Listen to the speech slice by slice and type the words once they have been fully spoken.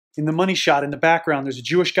In the money shot in the background, there's a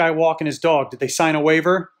Jewish guy walking his dog. Did they sign a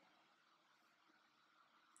waiver?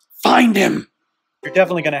 Find him! You're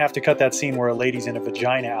definitely going to have to cut that scene where a lady's in a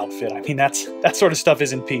vagina outfit. I mean, that sort of stuff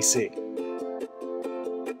isn't PC.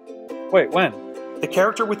 Wait, when? The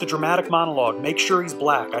character with the dramatic monologue, make sure he's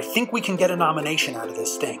black. I think we can get a nomination out of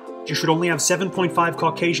this thing. You should only have 7.5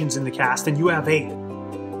 Caucasians in the cast, and you have 8.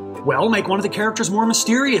 Well, make one of the characters more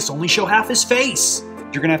mysterious. Only show half his face.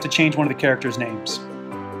 You're going to have to change one of the characters' names.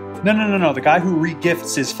 No. The guy who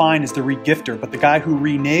re-gifts is fine as the re-gifter, but the guy who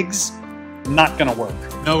re-nigs, not gonna work.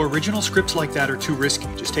 No, original scripts like that are too risky.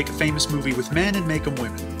 Just take a famous movie with men and make them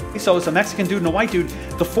women. So it's a Mexican dude and a white dude.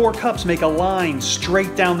 The 4 cups make a line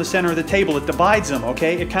straight down the center of the table. It divides them,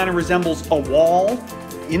 okay? It kind of resembles a wall.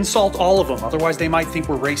 Insult all of them, otherwise they might think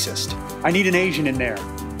we're racist. I need an Asian in there.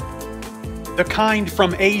 The kind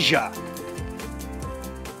from Asia.